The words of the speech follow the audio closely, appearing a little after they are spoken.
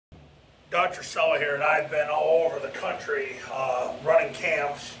Dr. Sella here, and I've been all over the country running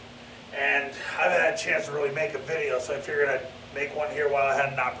camps, and I haven't had a chance to really make a video, so I figured I'd make one here while I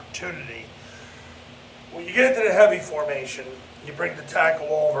had an opportunity. When you get into the heavy formation, you bring the tackle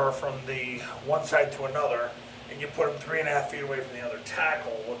over from the one side to another, and you put them 3.5 feet away from the other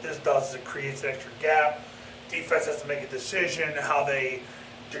tackle. What this does is it creates an extra gap. Defense has to make a decision how they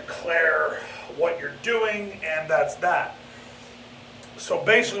declare what you're doing, and that's that. So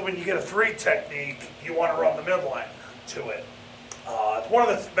basically, when you get a 3 technique, you want to run the midline to it. It's one of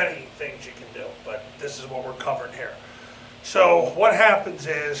the many things you can do, but this is what we're covering here. So what happens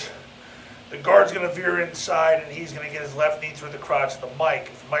is the guard's going to veer inside, and he's going to get his left knee through the crotch of the mic.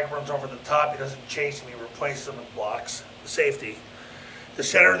 If the mic runs over the top, he doesn't chase him, he replaces him and blocks the safety. The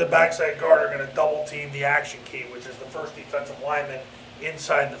center and the backside guard are going to double team the action key, which is the first defensive lineman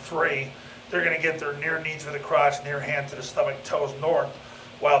inside the 3. They're going to get their near knee through the crotch, near hand to the stomach, toes north,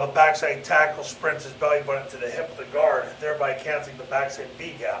 while the backside tackle sprints his belly button to the hip of the guard, thereby canceling the backside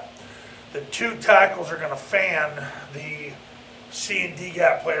B gap. The 2 tackles are going to fan the C and D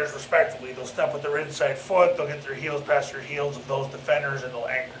gap players respectively. They'll step with their inside foot, they'll get their heels past their heels of those defenders, and they'll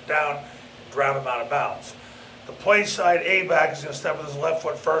anchor down and drive them out of bounds. The play side A back is going to step with his left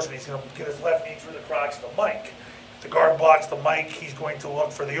foot first, and he's going to get his left knee through the crotch of the mic. If the guard blocks the mic, he's going to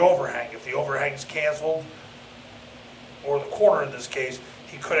look for the overhang. If the overhang is canceled, or the corner in this case,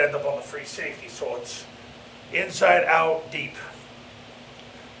 he could end up on the free safety. So it's inside, out, deep.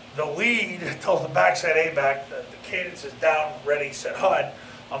 The lead tells the backside A back that the cadence is down, ready, set, HUD.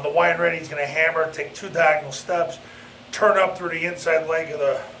 On the wind ready, he's going to hammer, take 2 diagonal steps, turn up through the inside leg of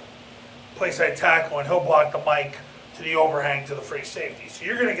the play side tackle, and he'll block the mic to the overhang to the free safety. So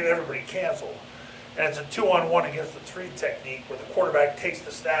you're going to get everybody canceled. And it's a 2-on-1 against the 3 technique where the quarterback takes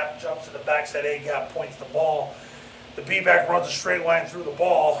the snap, jumps to the backside A gap, points the ball. The B back runs a straight line through the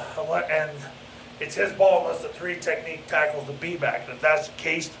ball, and it's his ball unless the 3 technique tackles the B back. And if that's the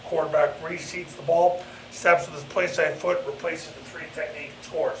case, the quarterback reseats the ball, steps with his play side foot, replaces the 3 technique, and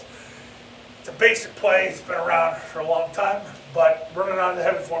scores. It's a basic play. It's been around for a long time, but running on the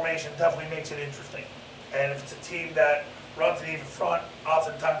heavy formation definitely makes it interesting. And if it's a team that runs an even front,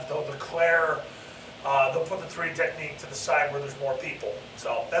 oftentimes they'll declare, they'll put the 3 technique to the side where there's more people.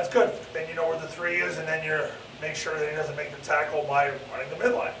 So that's good. Then you know where the 3 is, and then you make sure that he doesn't make the tackle by running the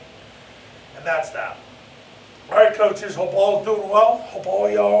midline. And that's that. All right, coaches, hope all is doing well. Hope all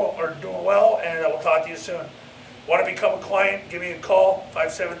y'all are doing well, and I will talk to you soon. Want to become a client? Give me a call,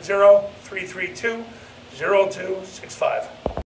 570-332-0265.